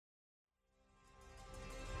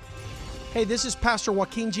Hey, this is Pastor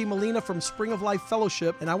Joaquin G. Molina from Spring of Life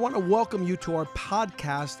Fellowship, and I want to welcome you to our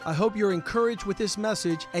podcast. I hope you're encouraged with this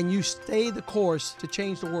message and you stay the course to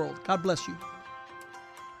change the world. God bless you.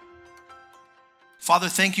 Father,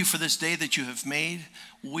 thank you for this day that you have made.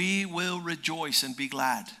 We will rejoice and be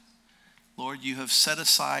glad. Lord, you have set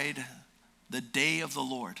aside the day of the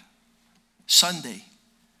Lord, Sunday,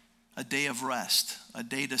 a day of rest, a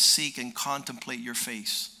day to seek and contemplate your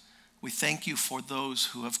face. We thank you for those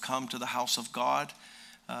who have come to the house of God,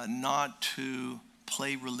 not to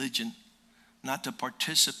play religion, not to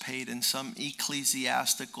participate in some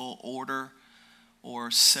ecclesiastical order or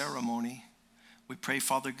ceremony. We pray,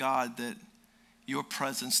 Father God, that your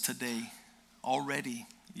presence today, already,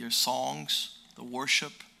 your songs, the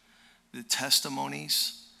worship, the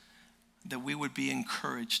testimonies, that we would be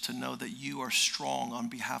encouraged to know that you are strong on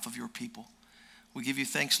behalf of your people. We give you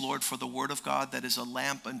thanks, Lord, for the word of God that is a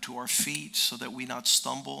lamp unto our feet so that we not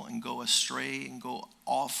stumble and go astray and go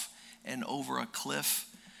off and over a cliff.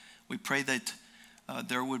 We pray that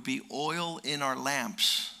there would be oil in our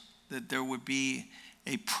lamps, that there would be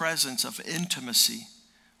a presence of intimacy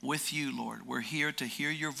with you, Lord. We're here to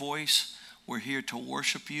hear your voice. We're here to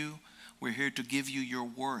worship you. We're here to give you your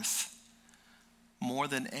worth. More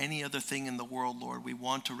than any other thing in the world, Lord, we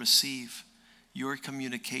want to receive your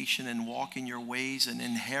communication and walk in your ways and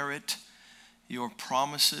inherit your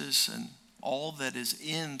promises and all that is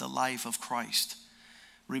in the life of Christ.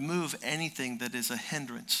 Remove anything that is a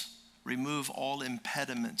hindrance. Remove all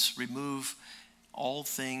impediments. Remove all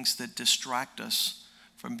things that distract us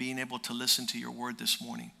from being able to listen to your word this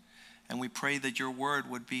morning. And we pray that your word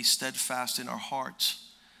would be steadfast in our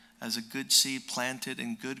hearts as a good seed planted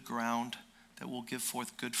in good ground that will give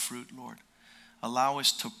forth good fruit, Lord. Allow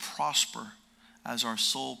us to prosper as our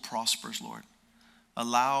soul prospers, Lord.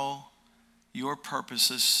 Allow your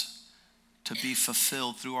purposes to be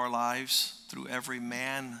fulfilled through our lives, through every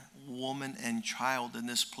man, woman, and child in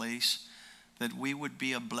this place, that we would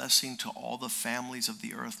be a blessing to all the families of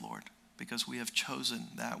the earth, Lord, because we have chosen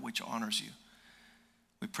that which honors you.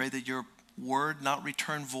 We pray that your word not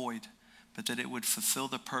return void, but that it would fulfill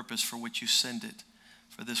the purpose for which you send it.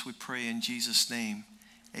 For this we pray in Jesus' name.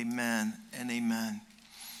 Amen and amen.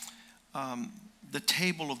 The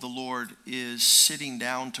table of the Lord is sitting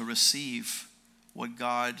down to receive what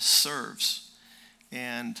God serves.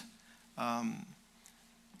 And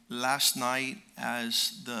last night,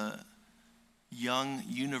 as the young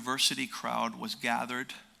university crowd was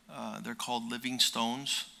gathered, they're called Living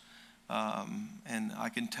Stones. And I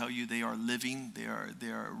can tell you they are living. They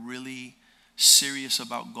are really serious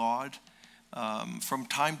about God. From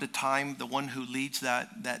time to time, the one who leads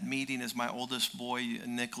that meeting is my oldest boy,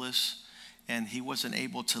 Nicholas. And he wasn't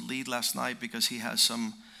able to lead last night because he has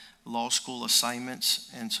some law school assignments.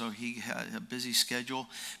 And so he had a busy schedule.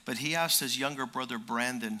 But he asked his younger brother,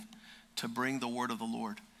 Brandon, to bring the word of the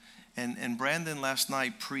Lord. And Brandon last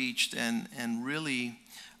night preached and really,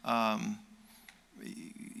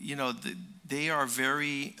 they are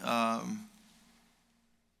very, I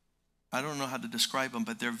don't know how to describe them,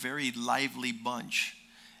 but they're a very lively bunch.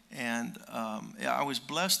 And I was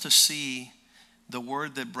blessed to see the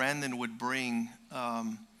word that Brandon would bring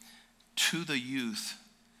to the youth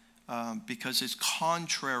because it's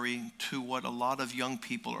contrary to what a lot of young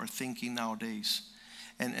people are thinking nowadays.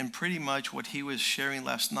 And pretty much what he was sharing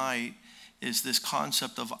last night is this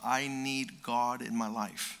concept of I need God in my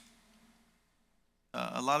life.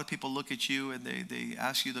 A lot of people look at you and they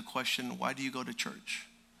ask you the question, why do you go to church?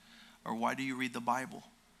 Or why do you read the Bible?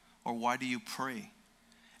 Or why do you pray?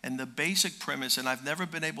 And the basic premise, and I've never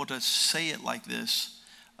been able to say it like this.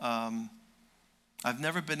 I've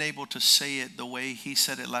never been able to say it the way he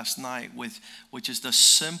said it last night, which is the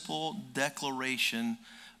simple declaration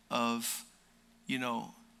of, the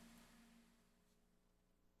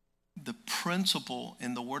principle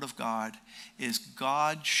in the Word of God is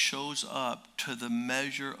God shows up to the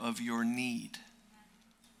measure of your need.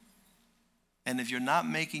 And if you're not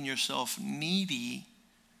making yourself needy,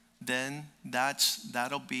 then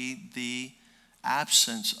that'll be the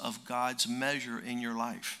absence of God's measure in your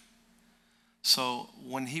life. So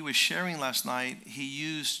when he was sharing last night, he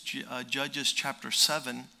used Judges chapter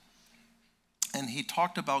 7, and he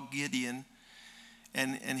talked about Gideon,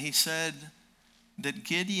 and he said that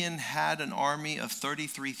Gideon had an army of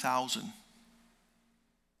 33,000.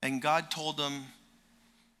 And God told him,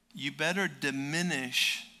 you better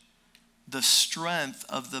diminish the strength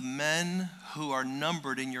of the men who are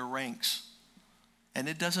numbered in your ranks. And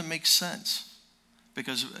it doesn't make sense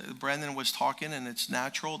because Brandon was talking, and it's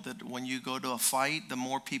natural that when you go to a fight, the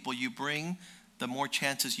more people you bring, the more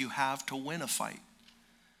chances you have to win a fight.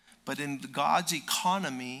 But in God's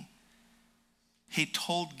economy, he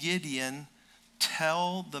told Gideon,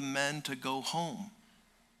 tell the men to go home.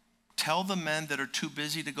 Tell the men that are too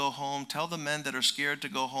busy to go home. Tell the men that are scared to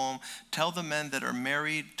go home. Tell the men that are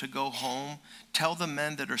married to go home. Tell the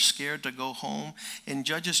men that are scared to go home. In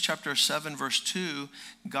Judges chapter 7, verse 2,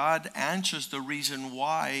 God answers the reason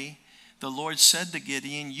why the Lord said to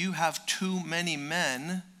Gideon, you have too many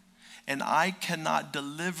men, and I cannot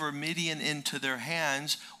deliver Midian into their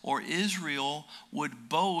hands, or Israel would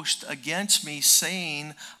boast against me,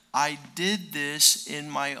 saying, I did this in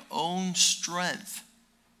my own strength.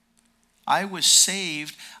 I was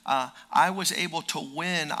saved. I was able to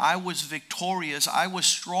win. I was victorious. I was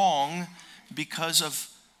strong because of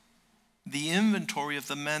the inventory of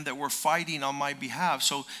the men that were fighting on my behalf.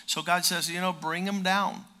 So God says, bring them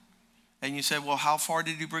down. And you say, well, how far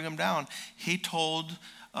did he bring them down? He told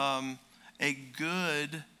a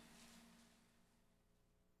good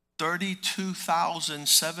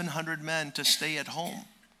 32,700 men to stay at home.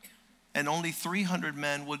 And only 300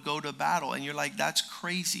 men would go to battle. And you're like, that's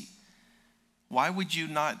crazy. Why would you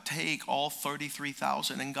not take all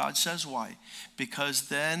 33,000? And God says why? Because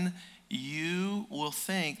then you will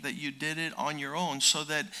think that you did it on your own, so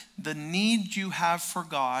that the need you have for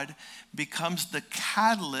God becomes the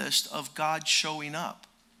catalyst of God showing up.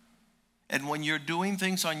 And when you're doing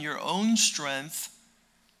things on your own strength,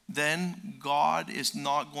 then God is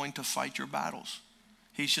not going to fight your battles.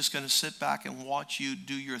 He's just going to sit back and watch you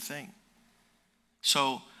do your thing.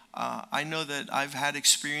 So I know that I've had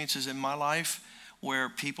experiences in my life where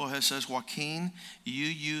people have said, Joaquin, you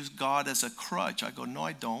use God as a crutch. I go, no,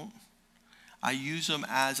 I don't. I use him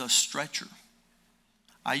as a stretcher.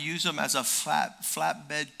 I use him as a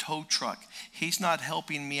flatbed tow truck. He's not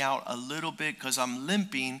helping me out a little bit because I'm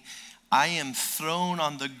limping. I am thrown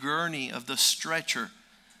on the gurney of the stretcher,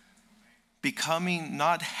 becoming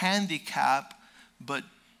not handicapped, but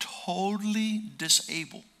totally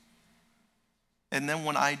disabled. And then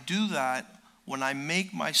when I do that, when I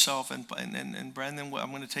make myself, and Brandon,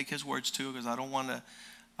 I'm going to take his words too, because I don't want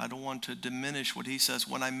to diminish what he says.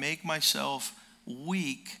 When I make myself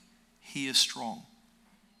weak, he is strong.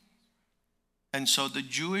 And so the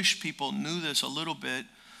Jewish people knew this a little bit,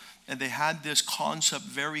 and they had this concept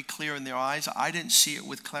very clear in their eyes. I didn't see it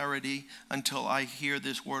with clarity until I hear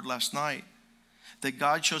this word last night. That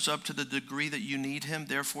God shows up to the degree that you need him,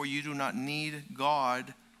 therefore you do not need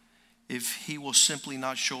God if he will simply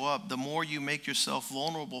not show up. The more you make yourself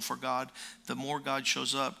vulnerable for God, the more God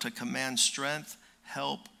shows up to command strength,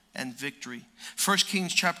 help, and victory. 1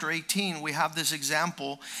 Kings chapter 18, we have this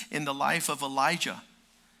example in the life of Elijah.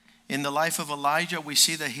 In the life of Elijah, we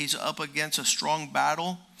see that he's up against a strong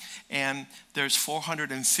battle, and there's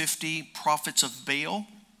 450 prophets of Baal,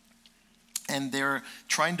 and they're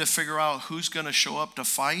trying to figure out who's going to show up to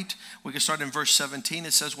fight. We can start in verse 17.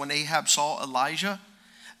 It says, when Ahab saw Elijah,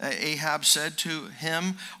 Ahab said to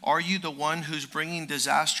him, are you the one who's bringing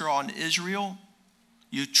disaster on Israel?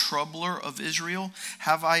 You troubler of Israel?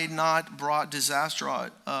 Have I not brought disaster on,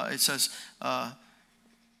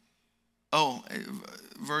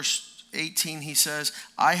 verse 18, he says,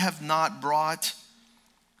 I have not brought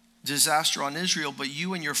disaster on Israel, but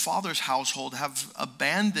you and your father's household have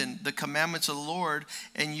abandoned the commandments of the Lord,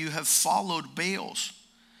 and you have followed Baals.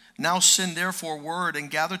 Now send therefore word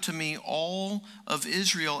and gather to me all of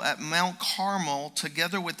Israel at Mount Carmel,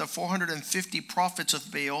 together with the 450 prophets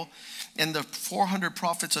of Baal and the 400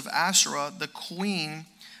 prophets of Asherah, the queen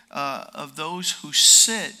of those who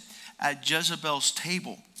sit at Jezebel's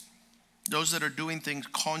table. Those that are doing things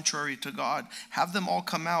contrary to God. Have them all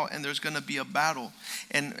come out, and there's going to be a battle.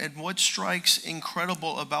 And what strikes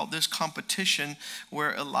incredible about this competition,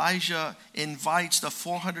 where Elijah invites the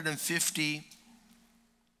 450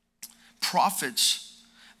 prophets,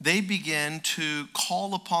 they begin to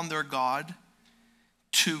call upon their God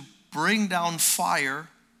to bring down fire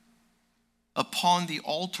upon the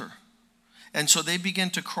altar. And so they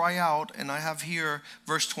begin to cry out, and I have here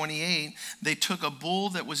verse 28, they took a bull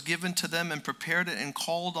that was given to them and prepared it and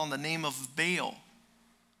called on the name of Baal.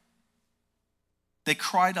 They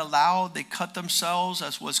cried aloud, they cut themselves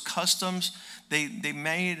as was customs. They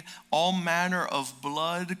made all manner of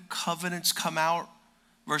blood covenants come out.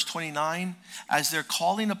 Verse 29, as they're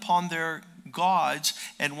calling upon their gods,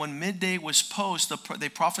 and when midday was post, they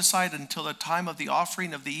prophesied until the time of the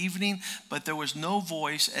offering of the evening, but there was no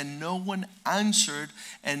voice, and no one answered,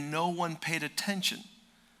 and no one paid attention.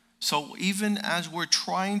 So even as we're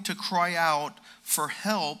trying to cry out for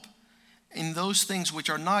help in those things which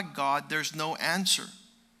are not God, there's no answer.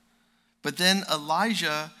 But then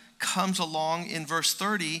Elijah comes along in verse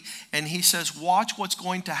 30, and he says, watch what's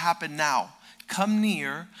going to happen now. come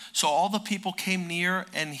near. So all the people came near,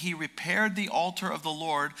 and he repaired the altar of the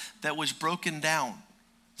Lord that was broken down.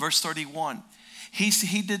 Verse 31. He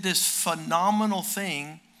did this phenomenal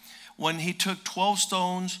thing when he took 12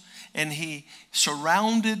 stones and he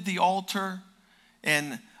surrounded the altar.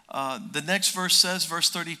 And the next verse says, verse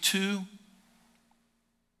 32,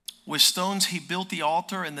 with stones he built the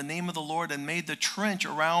altar in the name of the Lord and made the trench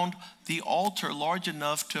around the altar large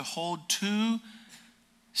enough to hold 2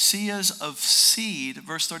 seahs of seed.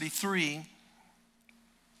 Verse 33,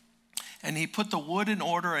 and he put the wood in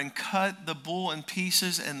order and cut the bull in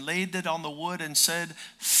pieces and laid it on the wood and said,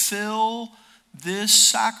 fill this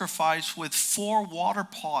sacrifice with 4 water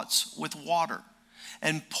pots with water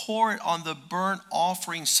and pour it on the burnt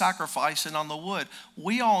offering sacrifice and on the wood.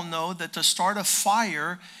 We all know that to start a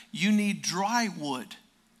fire, you need dry wood.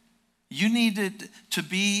 You need it to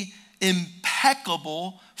be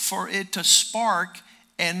impeccable for it to spark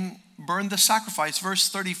and burn the sacrifice. Verse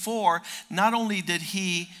 34, not only did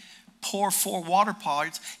he pour 4 water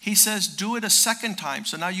pots, he says, do it a second time.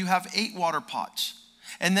 So now you have 8 water pots.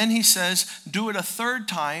 And then he says, do it a third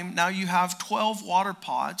time. Now you have 12 water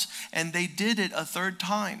pots. And they did it a third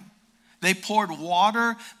time. They poured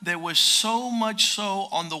water that was so much so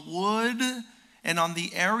on the wood and on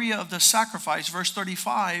the area of the sacrifice. Verse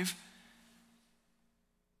 35,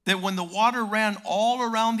 that when the water ran all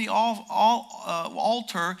around the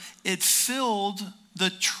altar, it filled the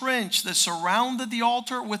trench that surrounded the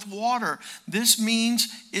altar with water. This means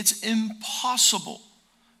it's impossible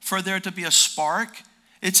for there to be a spark.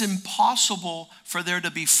 It's impossible for there to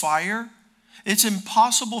be fire. It's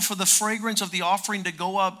impossible for the fragrance of the offering to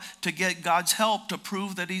go up to get God's help to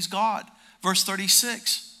prove that he's God. Verse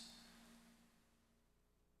 36.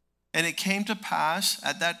 And it came to pass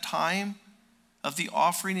at that time of the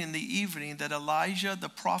offering in the evening that Elijah the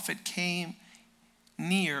prophet came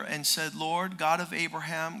near and said, Lord, God of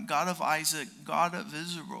Abraham, God of Isaac, God of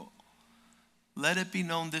Israel, let it be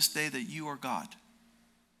known this day that you are God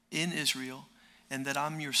in Israel, and that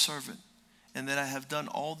I'm your servant, and that I have done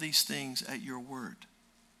all these things at your word.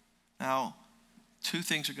 Now, 2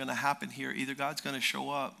 things are going to happen here. Either God's going to show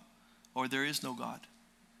up, or there is no God.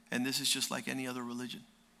 And this is just like any other religion.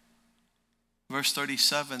 Verse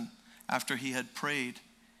 37, after he had prayed,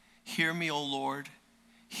 hear me, O Lord,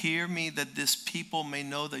 hear me, that this people may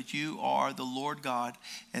know that you are the Lord God,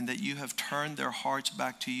 and that you have turned their hearts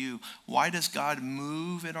back to you. Why does God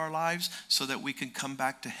move in our lives? So that we can come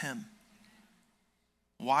back to him.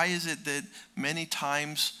 Why is it that many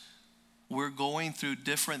times we're going through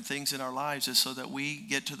different things in our lives? Is so that we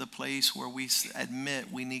get to the place where we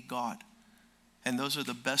admit we need God. And those are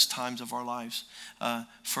the best times of our lives.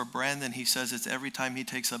 For Brandon, he says it's every time he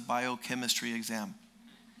takes a biochemistry exam.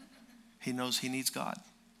 He knows he needs God.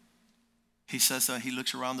 He says that he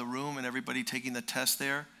looks around the room and everybody taking the test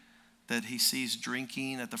there, that he sees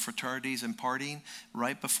drinking at the fraternities and partying.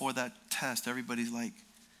 Right before that test, everybody's like,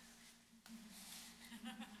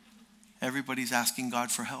 everybody's asking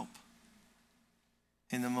God for help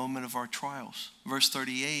in the moment of our trials. Verse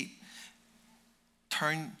 38,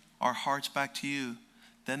 turn our hearts back to you.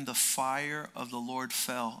 Then the fire of the Lord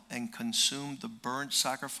fell and consumed the burnt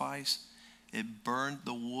sacrifice. It burned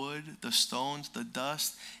the wood, the stones, the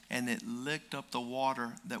dust, and it licked up the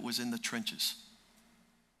water that was in the trenches.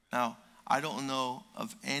 Now, I don't know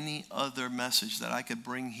of any other message that I could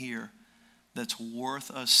bring here that's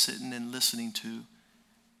worth us sitting and listening to,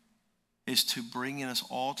 is to bringing us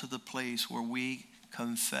all to the place where we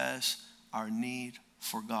confess our need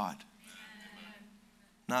for God.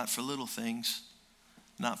 Not for little things,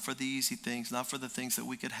 not for the easy things, not for the things that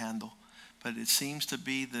we could handle. But it seems to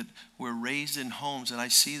be that we're raised in homes, and I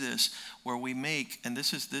see this, where we make, and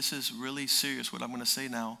this is really serious what I'm going to say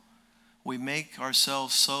now, we make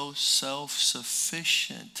ourselves so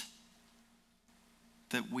self-sufficient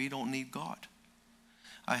that we don't need God.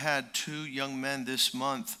 I had 2 young men this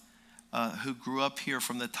month who grew up here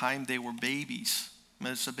from the time they were babies.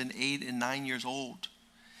 Must have been 8 and 9 years old.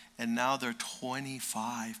 And now they're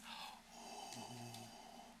 25. Ooh.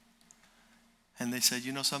 And they said,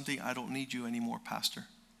 you know something? I don't need you anymore, Pastor.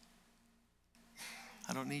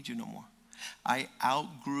 I don't need you no more. I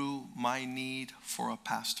outgrew my need for a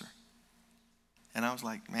pastor. And I was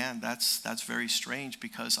like, man, that's very strange,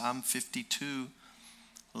 because I'm 52.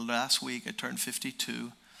 Last week I turned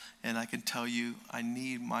 52. And I can tell you, I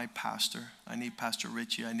need my pastor. I need Pastor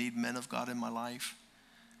Richie. I need men of God in my life.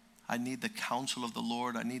 I need the counsel of the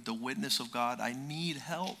Lord. I need the witness of God. I need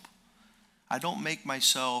help. I don't make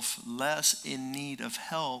myself less in need of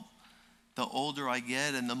help the older I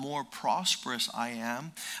get and the more prosperous I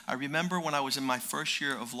am. I remember when I was in my first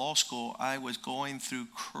year of law school, I was going through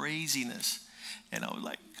craziness. And I was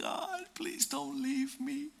like, God, please don't leave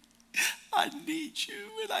me. I need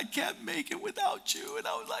you, and I can't make it without you. And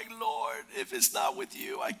I was like, Lord, if it's not with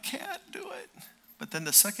you, I can't do it. But then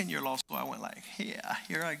the second year law school, I went like, yeah,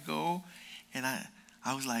 here I go. And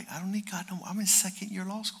I was like, I don't need God no more. I'm in second year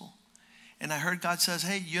law school. And I heard God says,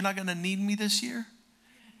 hey, you're not going to need me this year?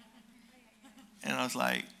 And I was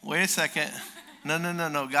like, wait a second.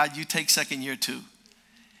 No. God, you take second year too.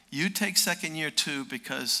 You take second year too,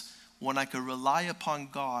 because when I could rely upon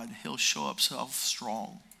God, he'll show up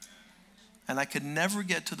strong. And I could never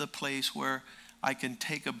get to the place where I can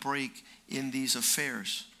take a break in these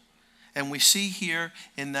affairs. And we see here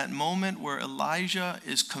in that moment where Elijah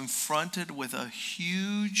is confronted with a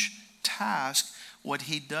huge task, what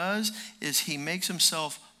he does is he makes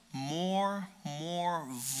himself more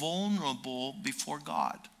vulnerable before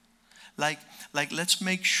God. Like let's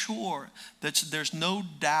make sure that there's no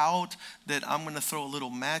doubt that I'm going to throw a little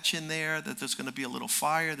match in there, that there's going to be a little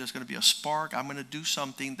fire, there's going to be a spark. I'm going to do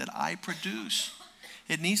something that I produce.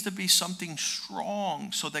 It needs to be something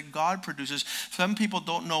strong so that God produces. Some people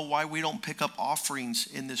don't know why we don't pick up offerings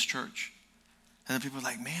in this church. And then people are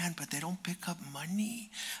like, man, but they don't pick up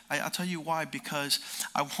money. I'll tell you why, because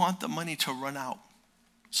I want the money to run out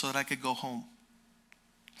so that I could go home.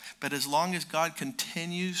 But as long as God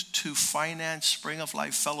continues to finance Spring of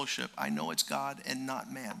Life Fellowship, I know it's God and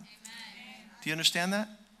not man. Amen. Do you understand that?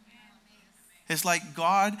 It's like,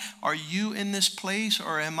 God, are you in this place,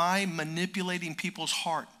 or am I manipulating people's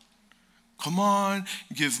heart? Come on,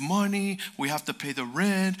 give money. We have to pay the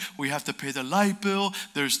rent. We have to pay the light bill.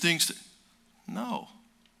 There's things. No.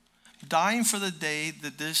 Dying for the day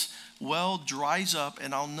that this well dries up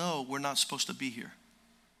and I'll know we're not supposed to be here.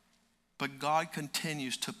 But God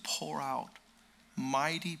continues to pour out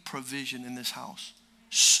mighty provision in this house.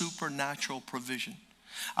 Supernatural provision.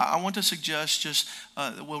 I want to suggest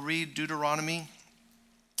we'll read Deuteronomy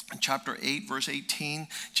chapter 8, verse 18,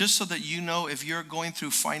 just so that you know if you're going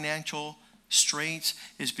through financial straits,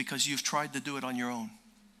 is because you've tried to do it on your own.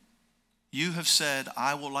 You have said,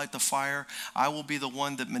 I will light the fire. I will be the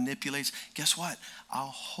one that manipulates. Guess what? I'll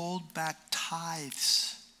hold back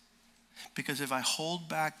tithes. Because if I hold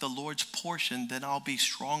back the Lord's portion, then I'll be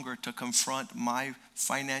stronger to confront my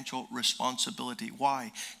financial responsibility.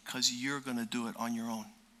 Why? Because you're going to do it on your own.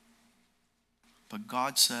 But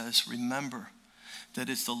God says, remember that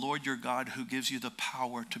it's the Lord your God who gives you the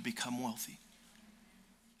power to become wealthy.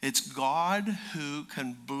 It's God who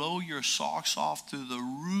can blow your socks off through the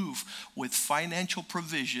roof with financial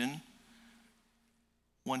provision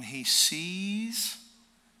when he sees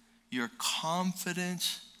your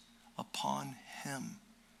confidence upon him.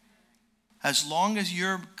 As long as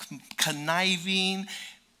you're conniving,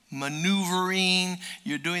 maneuvering,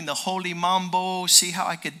 you're doing the holy mambo, see how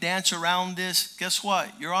I could dance around this, guess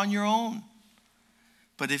what? You're on your own.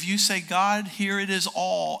 But if you say, God, here it is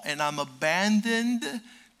all, and I'm abandoned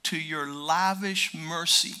to your lavish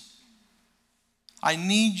mercy. I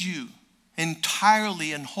need you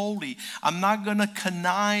entirely and wholly. I'm not going to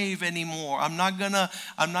connive anymore. I'm not going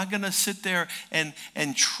to sit there and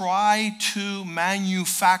try to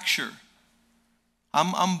manufacture.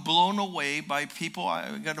 I'm blown away by people.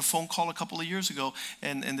 I got a phone call a couple of years ago,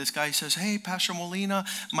 and this guy says, hey, Pastor Molina,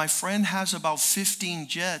 my friend has about 15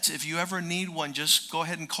 jets. If you ever need one, just go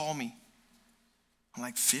ahead and call me. I'm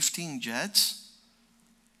like, 15 jets?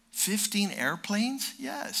 15 airplanes?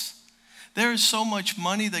 Yes. There is so much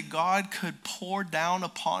money that God could pour down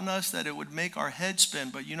upon us that it would make our head spin.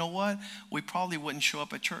 But you know what? We probably wouldn't show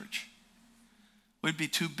up at church. We'd be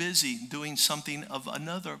too busy doing something of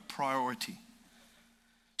another priority.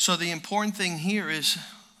 So the important thing here is,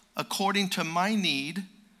 according to my need,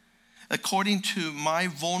 according to my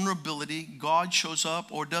vulnerability, God shows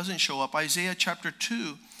up or doesn't show up. Isaiah chapter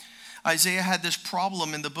 2. Isaiah had this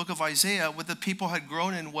problem in the book of Isaiah where the people had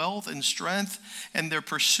grown in wealth and strength and their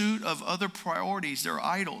pursuit of other priorities, their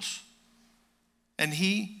idols. And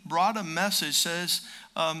he brought a message, says,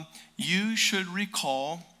 you should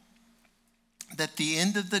recall that at the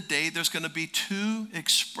end of the day, there's going to be two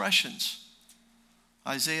expressions.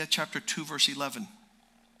 Isaiah chapter 2, verse 11.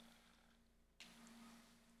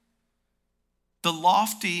 The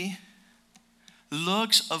lofty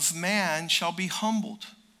looks of man shall be humbled.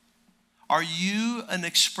 Are you an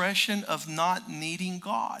expression of not needing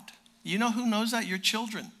God? You know who knows that? Your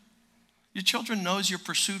children. Your children knows your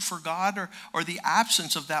pursuit for God or the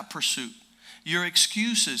absence of that pursuit. Your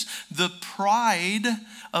excuses. The pride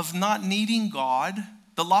of not needing God.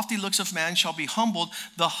 The lofty looks of man shall be humbled.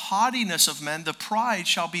 The haughtiness of men, the pride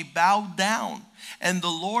shall be bowed down. And the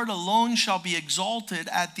Lord alone shall be exalted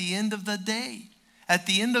at the end of the day. At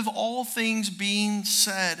the end of all things being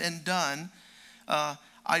said and done,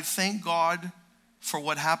 I thank God for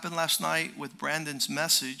what happened last night with Brandon's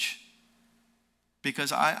message,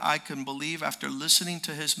 because I can believe after listening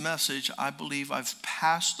to his message, I believe I've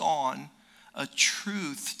passed on a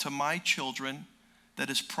truth to my children that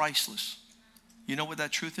is priceless. You know what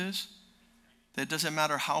that truth is? That it doesn't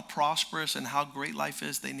matter how prosperous and how great life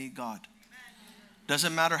is, they need God.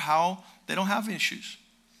 Doesn't matter how, they don't have issues.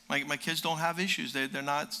 My kids don't have issues. They're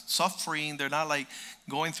not suffering. They're not like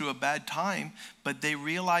going through a bad time. But they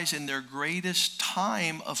realize in their greatest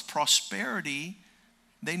time of prosperity,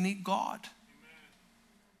 they need God.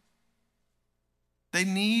 They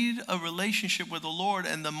need a relationship with the Lord.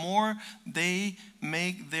 And the more they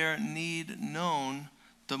make their need known,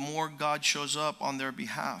 the more God shows up on their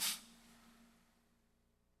behalf.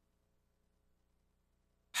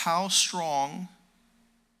 How strong,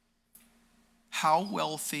 how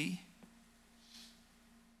wealthy,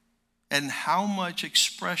 and how much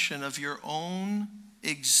expression of your own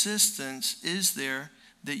existence is there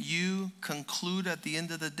that you conclude at the end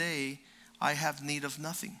of the day, I have need of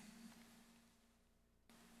nothing.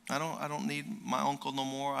 I don't need my uncle no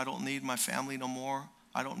more. I don't need my family no more.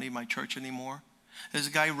 I don't need my church anymore. This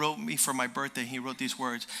guy wrote me for my birthday. He wrote these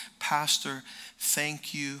words: Pastor,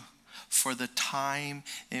 thank you for the time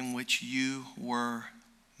in which you were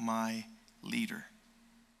my leader.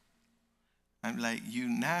 I'm like, you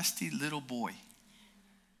nasty little boy.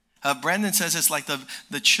 Brandon says it's like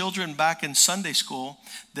the children back in Sunday school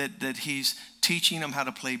that he's teaching them how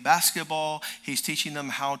to play basketball. He's teaching them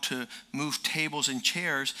how to move tables and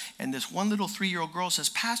chairs. And this one little 3-year-old girl says,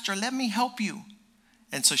 Pastor, let me help you.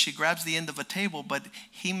 And so she grabs the end of a table, but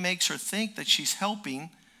he makes her think that she's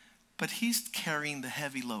helping, but he's carrying the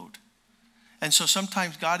heavy load. And so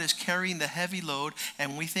sometimes God is carrying the heavy load,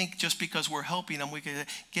 and we think just because we're helping him, we can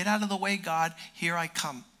get out of the way, God, here I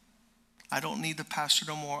come. I don't need the pastor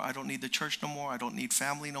no more. I don't need the church no more. I don't need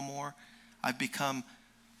family no more. I've become,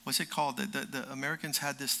 what's it called? The Americans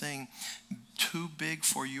had this thing, too big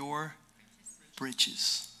for your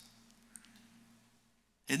britches.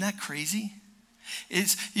 Isn't that crazy?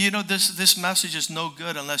 It's, this message is no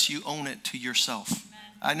good unless you own it to yourself.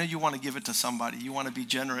 I know you want to give it to somebody. You want to be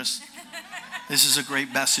generous. This is a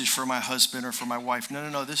great message for my husband or for my wife.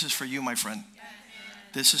 No. This is for you, my friend.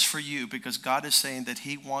 This is for you, because God is saying that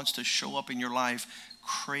he wants to show up in your life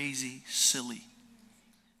crazy, silly.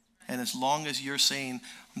 And as long as you're saying,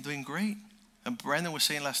 I'm doing great. And Brandon was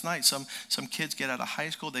saying last night, some kids get out of high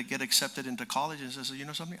school, they get accepted into college and says, you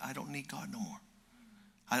know something? I don't need God no more.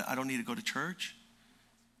 I don't need to go to church.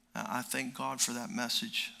 I thank God for that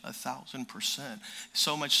message 1,000%.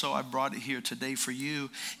 So much so I brought it here today for you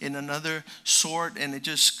in another sort, and it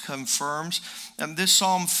just confirms. This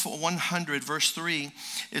Psalm 100 verse 3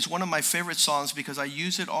 is one of my favorite songs because I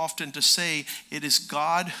use it often to say it is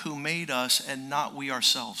God who made us and not we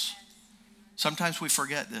ourselves. Sometimes we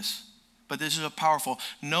forget this, but this is a powerful.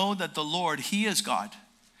 Know that the Lord, he is God.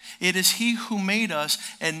 It is he who made us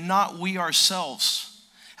and not we ourselves.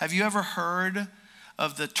 Have you ever heard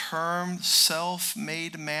of the term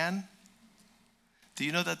self-made man? Do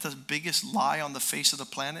you know that the biggest lie on the face of the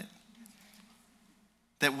planet?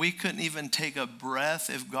 That we couldn't even take a breath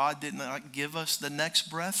if God did not give us the next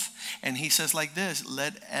breath. And he says like this,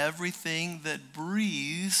 let everything that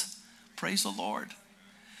breathes praise the Lord.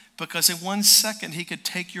 Because in 1 second he could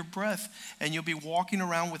take your breath and you'll be walking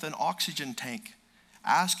around with an oxygen tank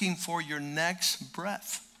asking for your next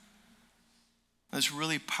breath. It's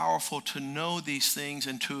really powerful to know these things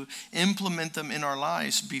and to implement them in our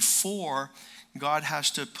lives before God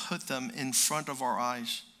has to put them in front of our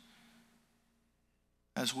eyes.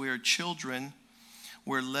 As we are children,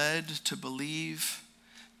 we're led to believe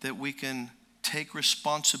that we can take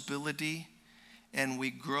responsibility, and we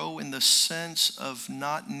grow in the sense of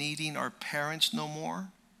not needing our parents no more,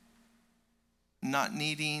 not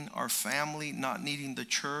needing our family, not needing the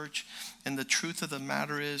church. And the truth of the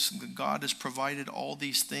matter is God has provided all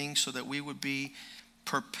these things so that we would be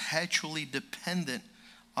perpetually dependent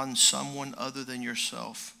on someone other than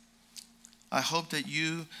yourself. I hope that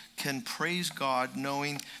you can praise God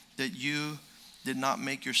knowing that you did not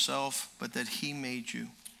make yourself, but that he made you.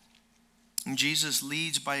 And Jesus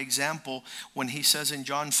leads by example when he says in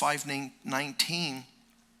John 5:19,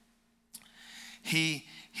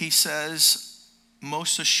 he says,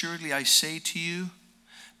 most assuredly, I say to you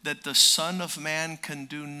that the Son of Man can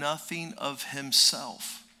do nothing of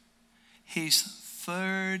himself. He's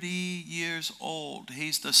 30 years old.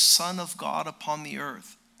 He's the Son of God upon the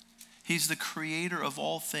earth. He's the creator of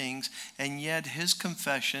all things. And yet his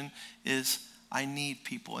confession is, I need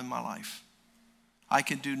people in my life. I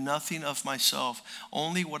can do nothing of myself,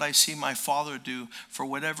 only what I see my Father do. For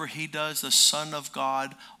whatever he does, the Son of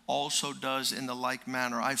God also does in the like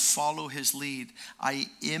manner. I follow his lead. I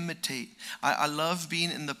imitate. I love being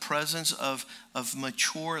in the presence of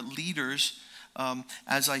mature leaders.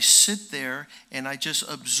 As I sit there and I just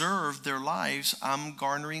observe their lives, I'm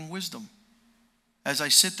garnering wisdom. As I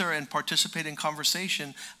sit there and participate in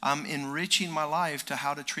conversation, I'm enriching my life to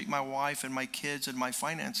how to treat my wife and my kids and my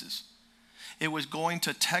finances. It was going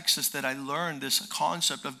to Texas that I learned this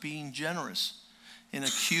concept of being generous. In a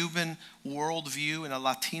Cuban worldview, in a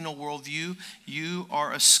Latino worldview, you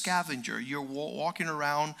are a scavenger. You're walking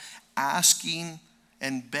around asking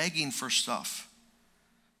and begging for stuff.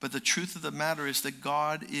 But the truth of the matter is that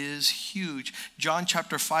God is huge. John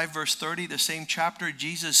chapter 5 verse 30, the same chapter,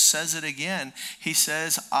 Jesus says it again. He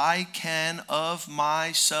says, I can of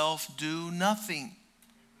myself do nothing.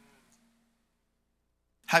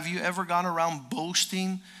 Have you ever gone around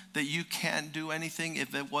boasting that you can't do anything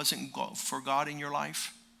if it wasn't for God in your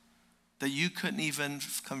life? That you couldn't even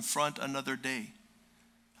confront another day?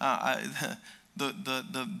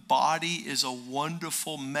 The body is a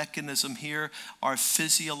wonderful mechanism here, our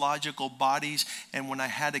physiological bodies. And when I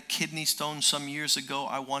had a kidney stone some years ago,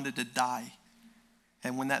 I wanted to die.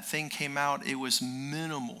 And when that thing came out, it was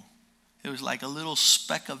minimal. It was like a little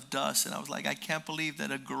speck of dust. And I was like, I can't believe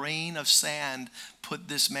that a grain of sand put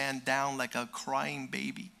this man down like a crying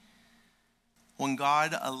baby. When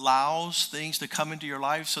God allows things to come into your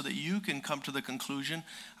life so that you can come to the conclusion,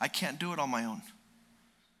 I can't do it on my own.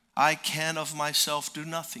 I can of myself do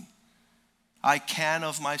nothing. I can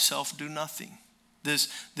of myself do nothing. This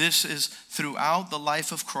is throughout the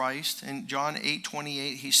life of Christ. In John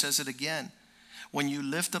 8:28, he says it again. When you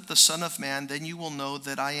lift up the Son of Man, then you will know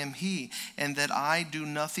that I am he, and that I do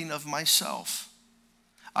nothing of myself.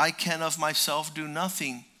 I can of myself do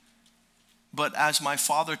nothing, but as my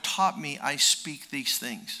Father taught me, I speak these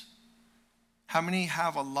things. How many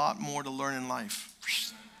have a lot more to learn in life?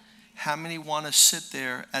 How many want to sit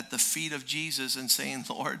there at the feet of Jesus and saying,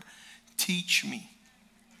 Lord, teach me.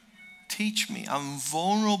 Teach me. I'm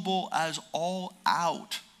vulnerable as all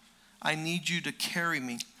out. I need you to carry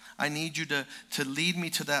me. I need you to lead me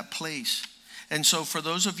to that place. And so for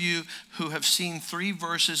those of you who have seen 3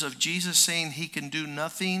 verses of Jesus saying he can do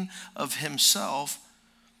nothing of himself,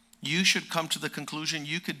 you should come to the conclusion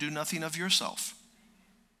you could do nothing of yourself.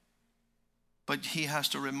 But he has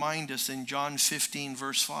to remind us in John 15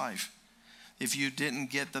 verse 5. If you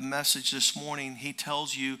didn't get the message this morning, he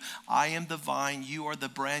tells you, I am the vine, you are the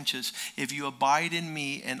branches. If you abide in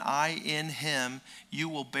me and I in him, you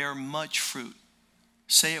will bear much fruit.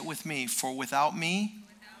 Say it with me, for without me,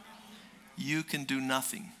 you can do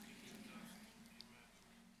nothing.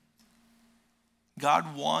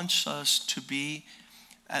 God wants us to be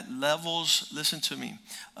at levels, listen to me,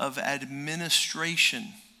 of administration,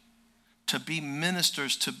 to be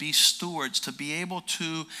ministers, to be stewards, to be able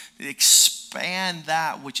to expand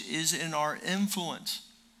that which is in our influence.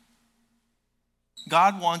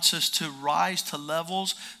 God wants us to rise to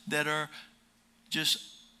levels that are just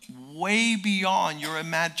way beyond your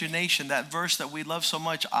imagination. That verse that we love so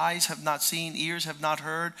much, eyes have not seen, ears have not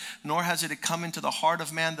heard, nor has it come into the heart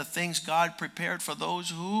of man the things God prepared for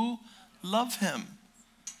those who love him.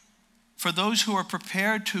 For those who are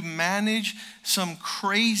prepared to manage some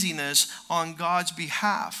craziness on God's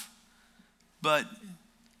behalf. But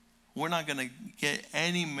we're not going to get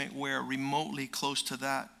anywhere remotely close to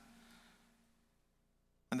that.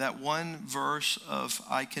 And that one verse of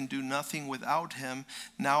I can do nothing without him,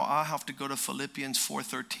 now I have to go to Philippians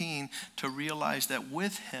 4:13 to realize that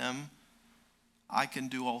with him, I can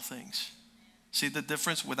do all things. See the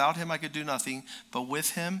difference? Without him, I could do nothing. But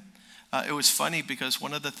with him, it was funny because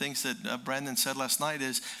one of the things that Brandon said last night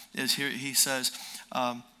is here he says,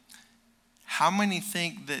 how many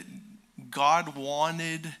think that God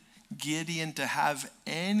wanted Gideon to have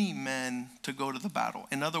any men to go to the battle?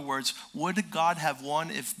 In other words, would God have won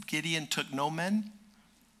if Gideon took no men?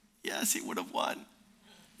 Yes, he would have won.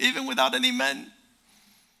 Even without any men.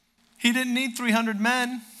 He didn't need 300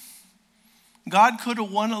 men. God could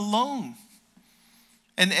have won alone.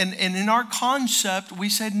 And in our concept, we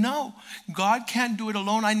said, no, God can't do it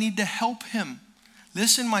alone. I need to help him.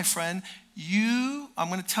 Listen, my friend, I'm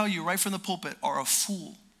going to tell you right from the pulpit, are a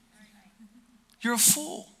fool. You're a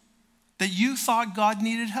fool. That you thought God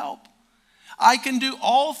needed help. I can do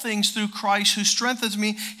all things through Christ who strengthens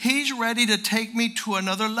me. He's ready to take me to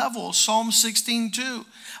another level. Psalm 16:2.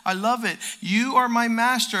 I love it. You are my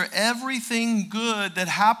master. Everything good that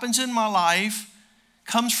happens in my life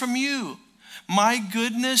comes from you. My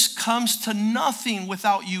goodness comes to nothing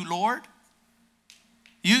without you, Lord.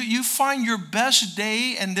 You find your best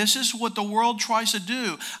day, and this is what the world tries to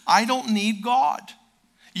do. I don't need God.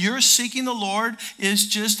 Your seeking the Lord is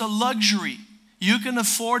just a luxury. You can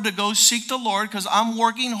afford to go seek the Lord because I'm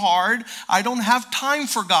working hard. I don't have time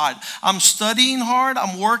for God. I'm studying hard.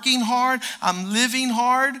 I'm working hard. I'm living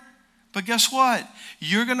hard. But guess what?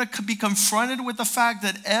 You're going to be confronted with the fact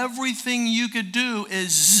that everything you could do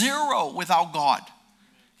is zero without God.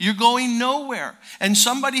 You're going nowhere. And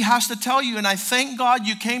somebody has to tell you, and I thank God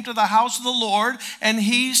you came to the house of the Lord, and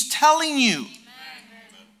He's telling you.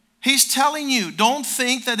 He's telling you, don't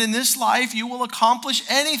think that in this life you will accomplish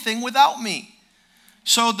anything without me.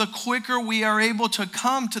 So the quicker we are able to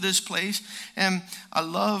come to this place, and I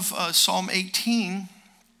love Psalm 18,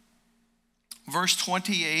 verse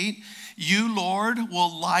 28, you, Lord,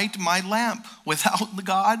 will light my lamp. Without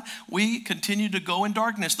God, we continue to go in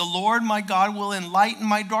darkness. The Lord, my God, will enlighten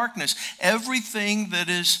my darkness. Everything that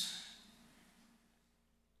is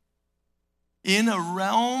in a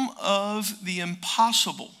realm of the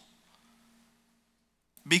impossible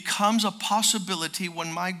becomes a possibility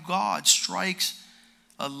when my God strikes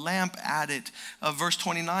a lamp at it. Verse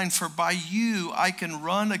 29, for by you I can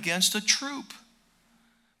run against a troop.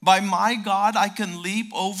 By my God, I can leap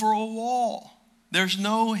over a wall. There's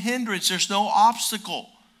no hindrance. There's no obstacle.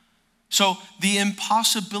 So the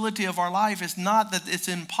impossibility of our life is not that it's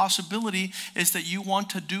impossibility. It's that you want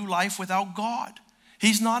to do life without God.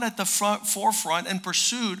 He's not at the forefront and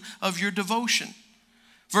pursuit of your devotion.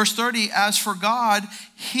 Verse 30, as for God,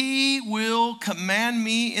 He will command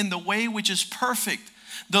me in the way which is perfect.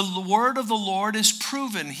 The word of the Lord is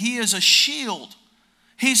proven. He is a shield.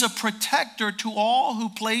 He's a protector to all who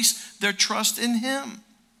place their trust in Him.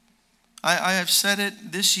 I have said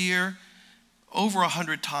it this year over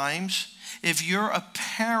 100 times. If you're a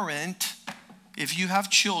parent, if you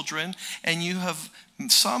have children, and you have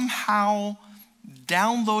somehow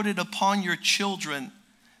downloaded upon your children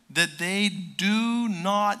that they do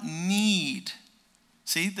not need,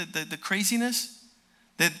 see the craziness?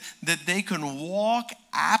 That they can walk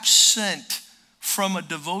absent from a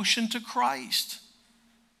devotion to Christ.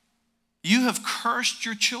 You have cursed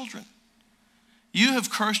your children. You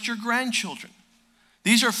have cursed your grandchildren.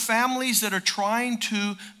 These are families that are trying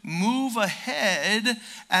to move ahead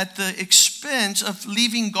at the expense of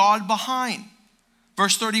leaving God behind.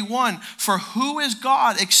 Verse 31, for who is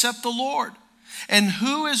God except the Lord? And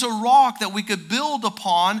who is a rock that we could build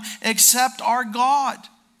upon except our God?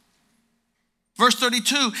 Verse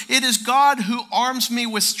 32, it is God who arms me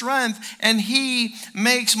with strength, and He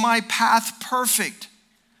makes my path perfect.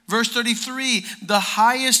 Verse 33, the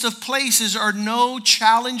highest of places are no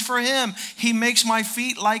challenge for Him. He makes my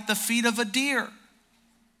feet like the feet of a deer.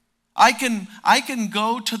 I can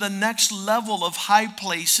go to the next level of high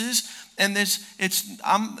places, and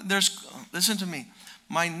listen to me.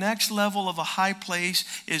 My next level of a high place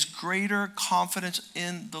is greater confidence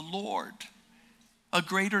in the Lord, a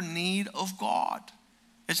greater need of God.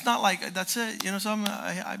 It's not like that's it. So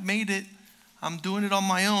I made it. I'm doing it on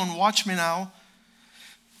my own. Watch me now.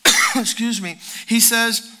 Excuse me. He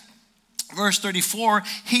says, verse 34,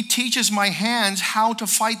 He teaches my hands how to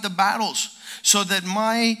fight the battles, so that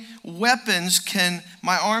my arms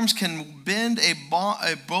can bend a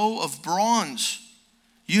bow of bronze.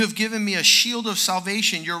 You have given me a shield of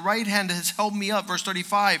salvation. Your right hand has held me up. Verse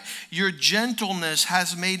 35, your gentleness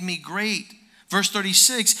has made me great. Verse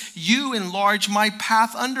 36, you enlarge my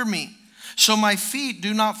path under me, so my feet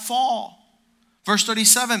do not fall. Verse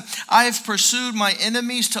 37, I have pursued my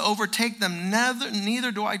enemies to overtake them.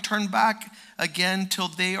 Neither do I turn back again till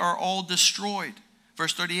they are all destroyed.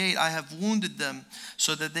 Verse 38, I have wounded them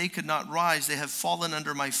so that they could not rise. They have fallen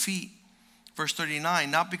under my feet. Verse 39,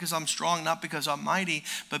 not because I'm strong, not because I'm mighty,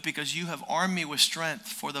 but because you have armed me with strength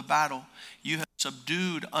for the battle. You have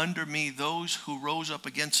subdued under me those who rose up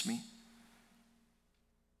against me.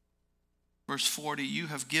 Verse 40, you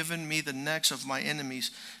have given me the necks of my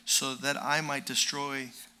enemies so that I might destroy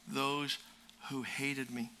those who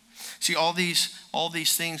hated me. See, all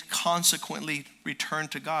these things consequently return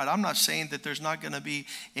to God. I'm not saying that there's not going to be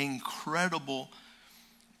incredible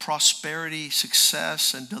prosperity,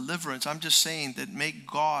 success, and deliverance. I'm just saying that make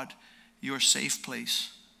God your safe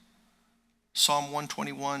place. Psalm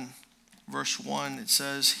 121, verse 1, it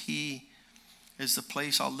says, He is the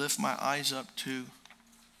place I'll lift my eyes up to.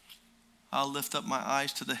 I'll lift up my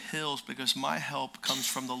eyes to the hills because my help comes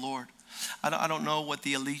from the Lord. I don't know what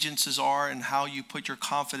the allegiances are and how you put your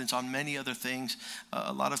confidence on many other things.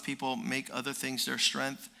 A lot of people make other things their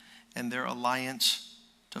strength and their alliance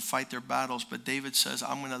to fight their battles. But David says,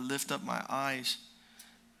 I'm going to lift up my eyes.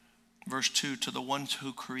 Verse 2, to the one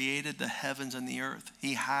who created the heavens and the earth.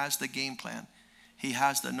 He has the game plan. He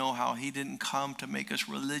has the know-how. He didn't come to make us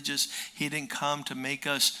religious. He didn't come to make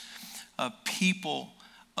us a people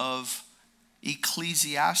of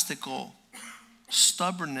ecclesiastical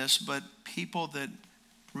stubbornness, but people that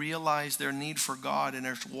realize their need for God and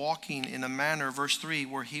are walking in a manner, verse 3,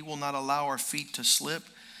 where he will not allow our feet to slip,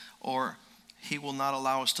 or he will not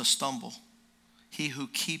allow us to stumble. He who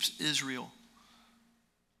keeps Israel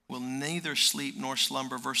will neither sleep nor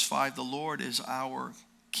slumber. Verse 5, the Lord is our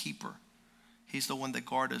keeper. He's the one that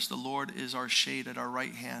guards us. The Lord is our shade at our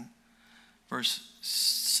right hand. Verse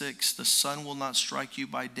 6, the sun will not strike you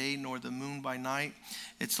by day, nor the moon by night.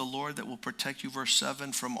 It's the Lord that will protect you. Verse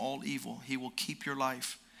 7, from all evil. He will keep your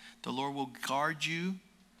life. The Lord will guard you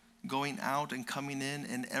going out and coming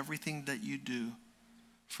in everything that you do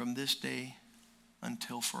from this day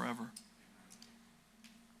until forever.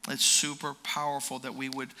 It's super powerful that we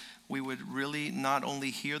would really not only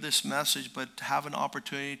hear this message, but have an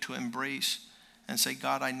opportunity to embrace and say,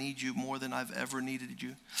 God, I need you more than I've ever needed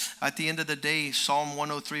you. At the end of the day, Psalm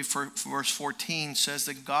 103 verse 14 says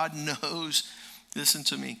that God knows, listen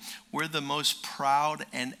to me, we're the most proud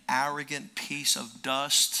and arrogant piece of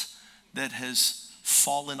dust that has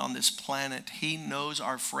fallen on this planet. He knows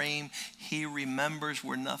our frame. He remembers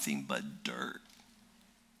we're nothing but dirt.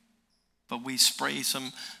 But we spray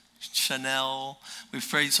some Chanel, we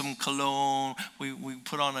spray some cologne, we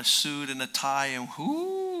put on a suit and a tie, and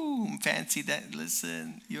whoo, fancy that.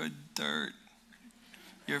 Listen, you're dirt.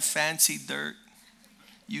 You're fancy dirt.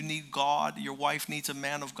 You need God. Your wife needs a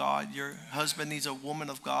man of God. Your husband needs a woman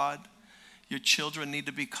of God. Your children need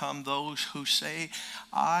to become those who say,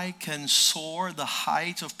 I can soar the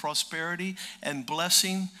heights of prosperity and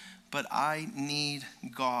blessing, but I need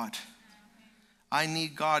God. I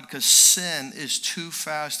need God because sin is too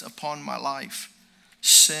fast upon my life.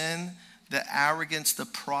 Sin, the arrogance, the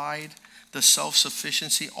pride, the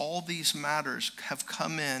self-sufficiency, all these matters have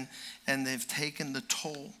come in and they've taken the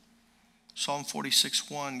toll. Psalm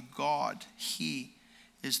 46:1, God, he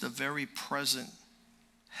is the very present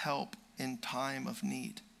help in time of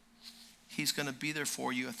need. He's going to be there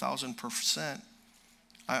for you 1,000%.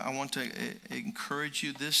 I want to encourage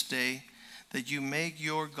you this day that you make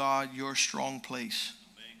your God your strong place.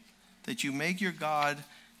 That you make your God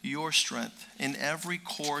your strength in every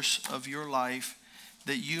course of your life.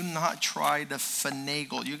 That you not try to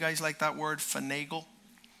finagle. You guys like that word, finagle?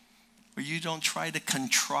 Where you don't try to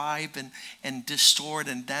contrive and distort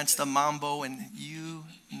and dance the mambo. And you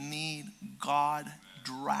need God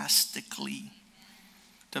drastically.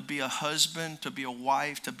 To be a husband, to be a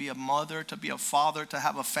wife, to be a mother, to be a father, to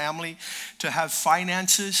have a family, to have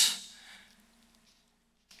finances.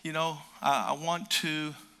 You know, I want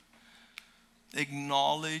to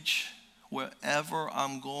acknowledge wherever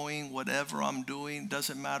I'm going, whatever I'm doing,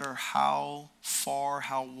 doesn't matter how far,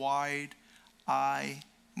 how wide, I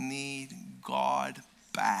need God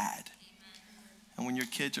bad. And when your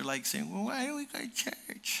kids are like saying, well, why do we go to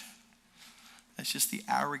church? That's just the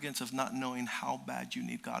arrogance of not knowing how bad you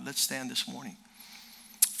need God. Let's stand this morning.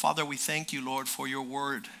 Father, we thank you, Lord, for your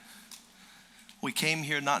word. We came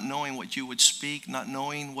here not knowing what you would speak, not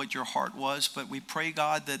knowing what your heart was, but we pray,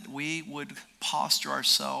 God, that we would posture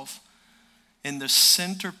ourselves in the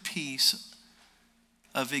centerpiece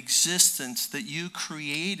of existence, that you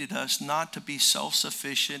created us not to be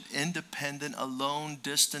self-sufficient, independent, alone,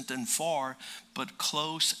 distant, and far, but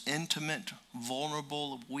close, intimate,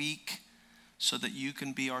 vulnerable, weak, so that you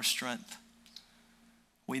can be our strength.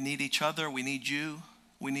 We need each other. We need you.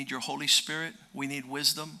 We need your Holy Spirit. We need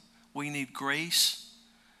wisdom. We need grace.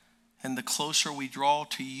 And the closer we draw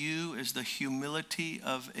to you is the humility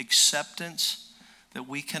of acceptance that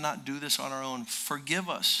we cannot do this on our own. Forgive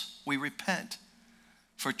us. We repent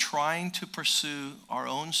for trying to pursue our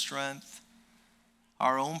own strength,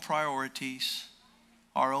 our own priorities,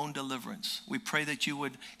 our own deliverance. We pray that you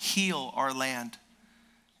would heal our land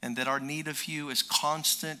and that our need of you is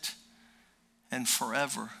constant and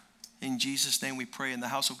forever. In Jesus' name we pray. And the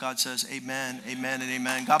house of God says amen, amen, and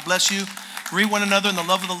amen. God bless you. Greet one another in the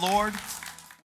love of the Lord.